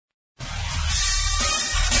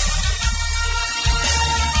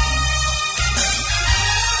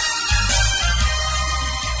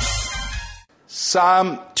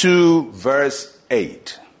Psalm 2 verse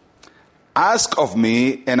 8. Ask of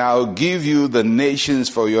me, and I'll give you the nations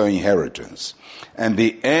for your inheritance, and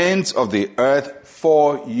the ends of the earth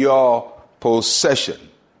for your possession.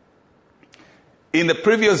 In the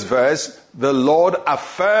previous verse, the Lord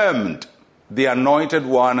affirmed the anointed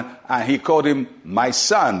one, and he called him my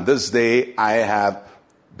son. This day I have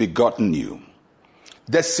begotten you.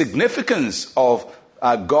 The significance of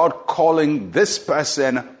God calling this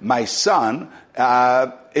person my son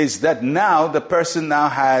is that now the person now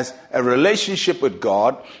has a relationship with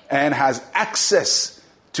God and has access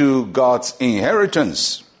to God's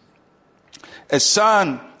inheritance. A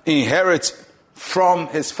son inherits from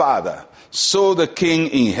his father, so the king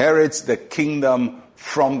inherits the kingdom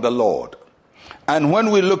from the Lord. And when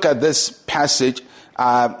we look at this passage,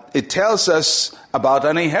 it tells us about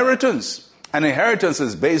an inheritance. An inheritance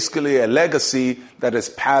is basically a legacy that is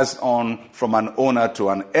passed on from an owner to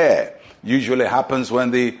an heir. Usually happens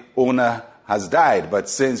when the owner has died. But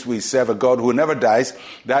since we serve a God who never dies,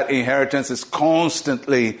 that inheritance is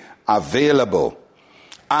constantly available.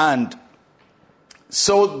 And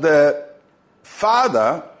so the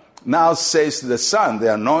father now says to the son,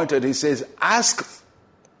 the anointed, he says, ask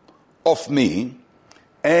of me,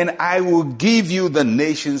 and I will give you the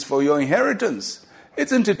nations for your inheritance.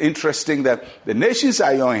 Isn't it interesting that the nations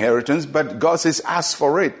are your inheritance, but God says, ask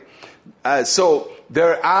for it. So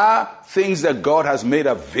there are things that God has made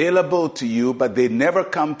available to you, but they never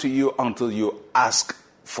come to you until you ask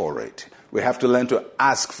for it. We have to learn to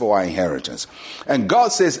ask for our inheritance. And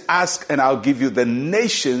God says, ask and I'll give you the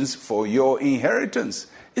nations for your inheritance.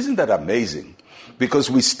 Isn't that amazing? Because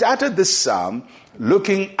we started this psalm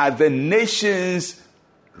looking at the nations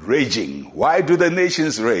raging. Why do the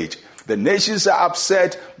nations rage? The nations are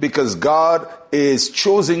upset because God is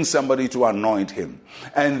choosing somebody to anoint him.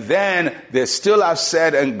 And then they're still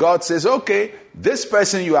upset, and God says, okay, this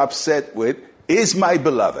person you're upset with is my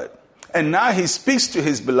beloved. And now he speaks to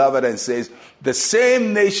his beloved and says, the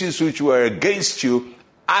same nations which were against you,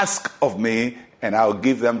 ask of me, and I'll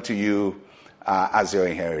give them to you as your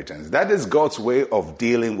inheritance. That is God's way of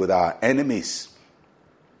dealing with our enemies.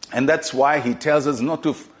 And that's why he tells us not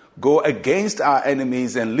to go against our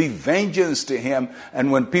enemies and leave vengeance to him.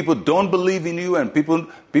 And when people don't believe in you and people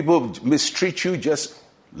mistreat you, just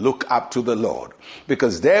look up to the Lord.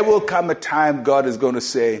 Because there will come a time God is going to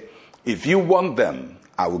say, if you want them,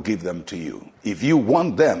 I will give them to you. If you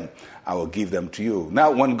want them, I will give them to you.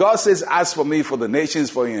 Now, when God says, ask for me for the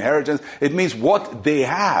nations, for your inheritance, it means what they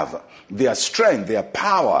have, their strength, their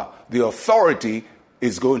power, the authority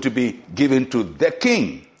is going to be given to the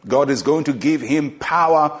king. God is going to give him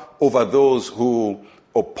power over those who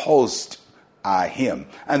opposed him.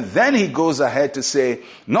 And then he goes ahead to say,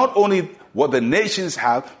 not only what the nations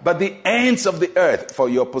have, but the ends of the earth for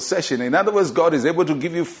your possession. In other words, God is able to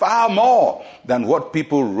give you far more than what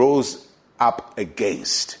people rose up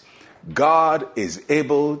against. God is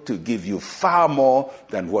able to give you far more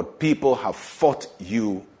than what people have fought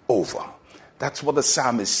you over. That's what the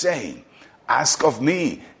psalm is saying. Ask of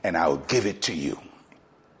me, and I'll give it to you.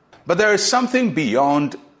 But there is something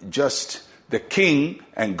beyond just the king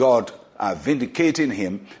and God vindicating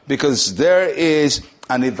him, because there is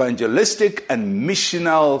an evangelistic and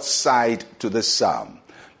missional side to this psalm.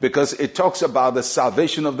 Because it talks about the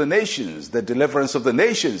salvation of the nations, the deliverance of the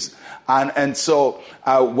nations. And so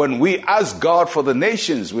when we ask God for the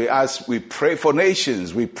nations, we pray for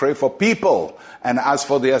nations, we pray for people. And as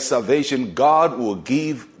for their salvation, God will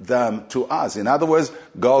give them to us. In other words,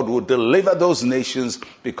 God will deliver those nations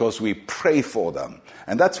because we pray for them.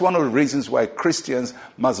 And that's one of the reasons why Christians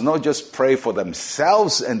must not just pray for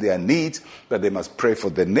themselves and their needs, but they must pray for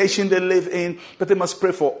the nation they live in, but they must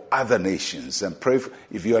pray for other nations. And pray for,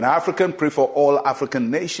 if you're an African, pray for all African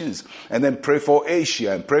nations. And then pray for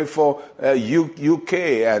Asia, and pray for UK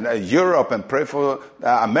and Europe, and pray for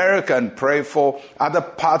America, and pray for other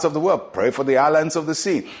parts of the world. Pray for the islands of the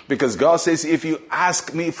sea. Because God says, if you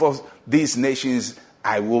ask me for these nations,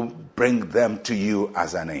 I will bring them to you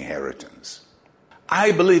as an inheritance.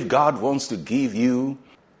 I believe God wants to give you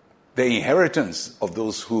the inheritance of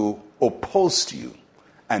those who opposed you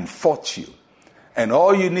and fought you. And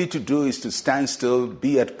all you need to do is to stand still,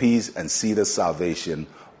 be at peace, and see the salvation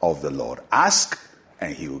of the Lord. Ask,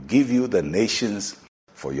 and he will give you the nations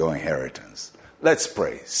for your inheritance. Let's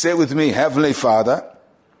pray. Say with me, Heavenly Father,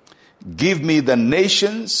 give me the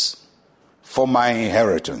nations for my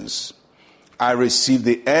inheritance. I receive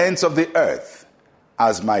the ends of the earth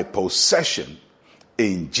as my possession.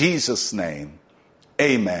 In Jesus' name,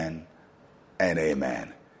 amen and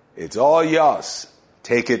amen. It's all yours.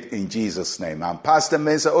 Take it in Jesus' name. I'm Pastor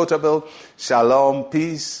Mensa Otabil. Shalom,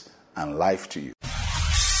 peace, and and life to you.